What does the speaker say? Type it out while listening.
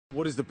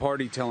What is the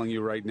party telling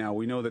you right now?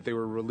 We know that they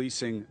were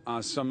releasing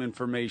some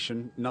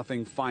information,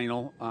 nothing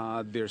final.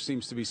 There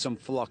seems to be some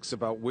flux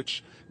about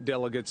which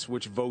delegates,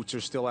 which votes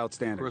are still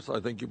outstanding. Chris, I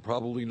think you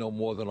probably know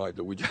more than I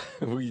do.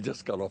 We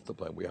just got off the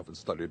plane. We haven't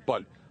studied.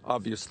 But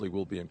obviously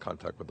we'll be in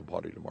contact with the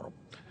party tomorrow.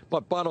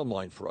 But bottom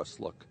line for us,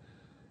 look,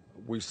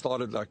 we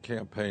started that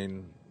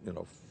campaign,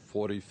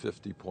 40,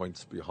 50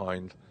 points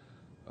behind.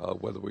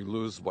 Whether we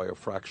lose by a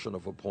fraction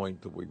of a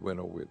point, that we win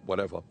or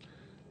whatever.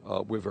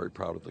 We're very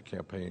proud of the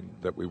campaign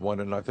that we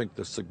won. And I think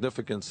the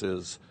significance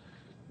is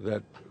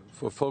that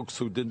for folks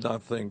who did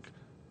not think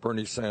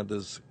Bernie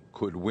Sanders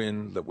could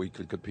win, that we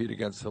could compete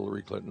against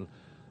Hillary Clinton,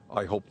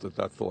 I hope that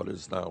that thought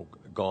is now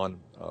gone.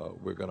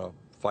 We're going to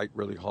fight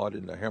really hard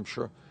in New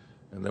Hampshire,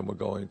 and then we're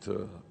going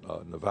to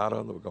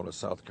Nevada, and then we're going to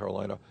South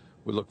Carolina.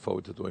 We look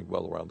forward to doing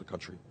well around the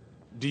country.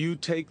 Do you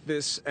take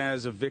this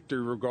as a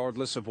victory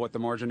regardless of what the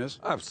margin is?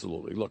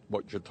 Absolutely. Look,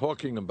 what you're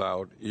talking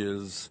about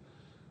is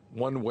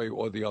one way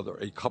or the other,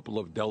 a couple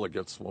of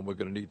delegates when we're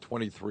going to need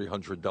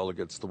 2,300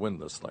 delegates to win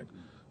this thing.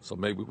 So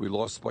maybe we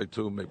lost by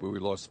 2, maybe we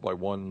lost by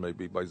 1,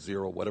 maybe by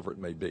 0, whatever it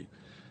may be.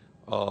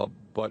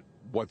 But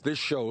what this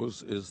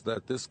shows is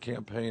that this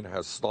campaign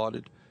has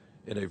started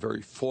in a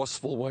very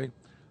forceful way,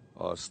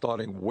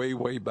 starting way,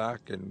 way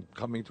back and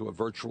coming to a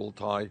virtual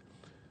tie.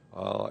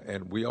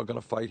 And we are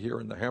going to fight here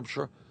in New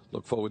Hampshire,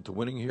 look forward to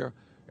winning here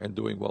and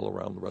doing well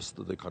around the rest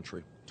of the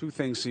country. Two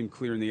things seem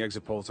clear in the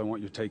exit polls. I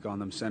want your take on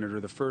them,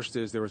 Senator. The first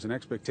is there was an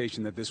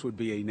expectation that this would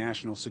be a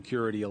national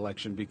security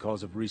election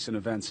because of recent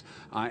events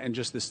and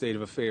just the state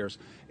of affairs.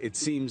 It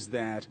seems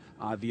that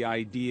the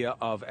idea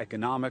of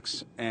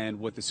economics and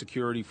what the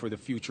security for the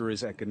future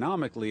is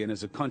economically and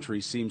as a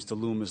country seems to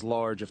loom as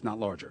large, if not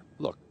larger.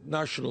 Look,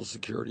 national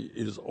security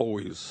is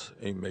always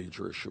a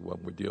major issue when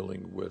we're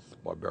dealing with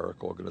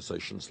barbaric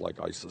organizations like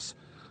ISIS.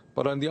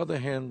 But on the other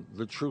hand,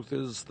 the truth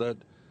is that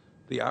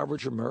the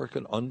average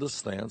American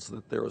understands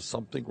that there is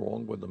something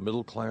wrong when the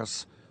middle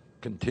class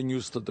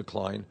continues to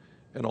decline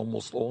and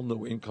almost all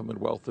new income and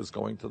wealth is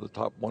going to the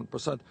top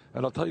 1%.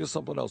 And I'll tell you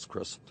something else,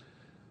 Chris.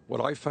 What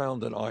I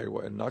found in Iowa,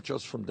 and not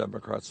just from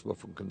Democrats, but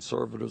from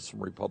conservatives, from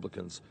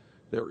Republicans,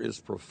 there is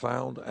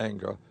profound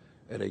anger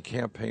at a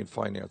campaign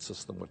finance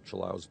system which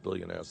allows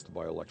billionaires to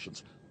buy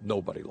elections.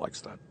 Nobody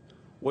likes that.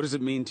 What does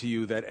it mean to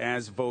you that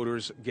as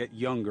voters get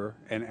younger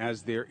and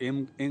as their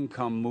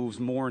income moves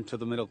more into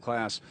the middle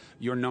class,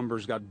 your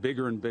numbers got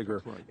bigger and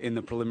bigger in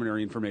the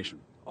preliminary information?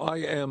 I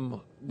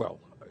am, well,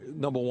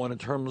 number one, in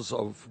terms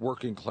of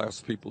working class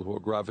people who are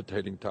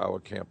gravitating to our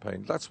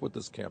campaign, that's what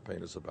this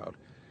campaign is about.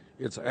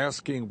 It's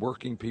asking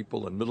working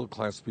people and middle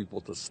class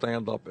people to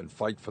stand up and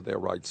fight for their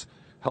rights,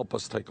 help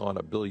us take on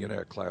a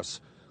billionaire class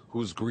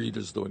whose greed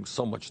is doing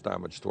so much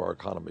damage to our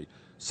economy.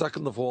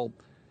 Second of all,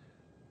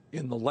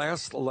 in the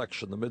last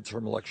election, the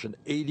midterm election,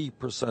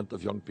 80%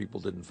 of young people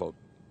didn't vote.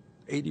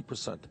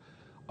 80%.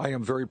 I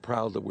am very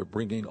proud that we're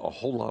bringing a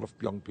whole lot of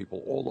young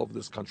people all over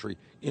this country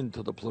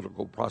into the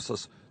political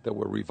process, that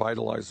we're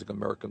revitalizing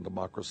American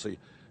democracy.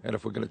 And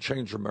if we're going to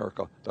change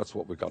America, that's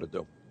what we've got to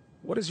do.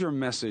 What is your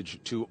message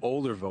to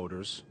older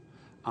voters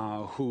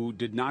who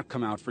did not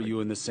come out for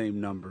you in the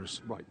same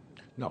numbers? Right.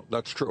 No,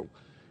 that's true.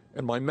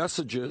 And my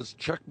message is,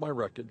 check my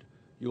record.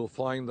 You'll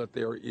find that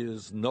there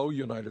is no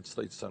United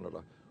States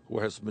senator who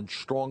has been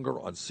stronger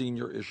on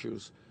senior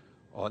issues,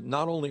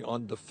 not only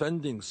on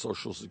defending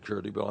Social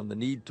Security, but on the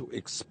need to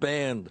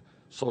expand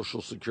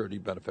Social Security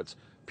benefits.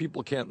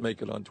 People can't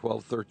make it on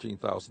 $12,000,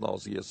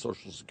 $13,000 a year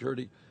Social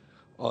Security.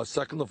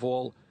 Second of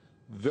all,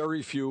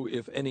 very few,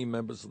 if any,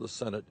 members of the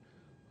Senate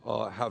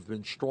have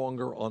been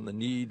stronger on the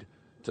need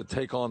to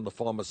take on the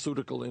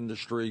pharmaceutical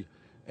industry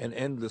and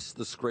end this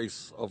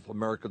disgrace of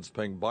Americans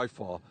paying by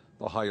far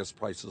the highest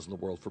prices in the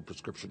world for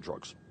prescription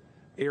drugs.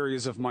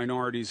 Areas of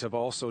minorities have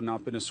also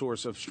not been a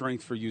source of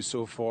strength for you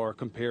so far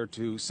compared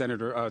to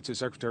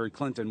Secretary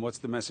Clinton. What's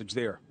the message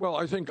there? Well,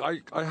 I think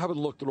I haven't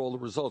looked at all the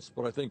results,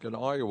 but I think in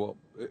Iowa,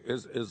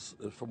 is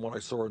from what I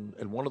saw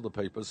in one of the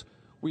papers,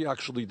 we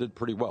actually did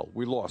pretty well.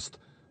 We lost,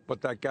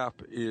 but that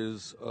gap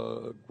is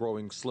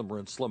growing slimmer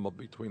and slimmer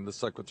between the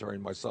secretary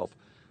and myself.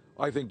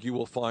 I think you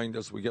will find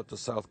as we get to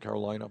South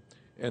Carolina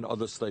and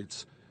other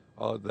states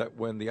that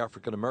when the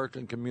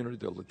African-American community,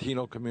 the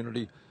Latino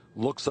community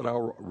looks at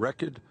our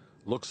record,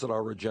 looks at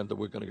our agenda,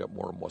 we're going to get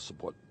more and more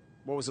support.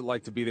 What was it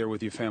like to be there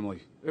with your family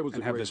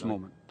and have this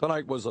moment?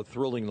 Tonight was a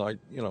thrilling night,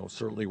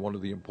 certainly one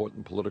of the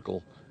important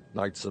political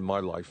nights in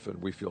my life,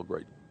 and we feel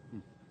great.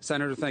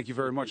 Senator, thank you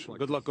very much.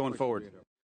 Good luck going forward.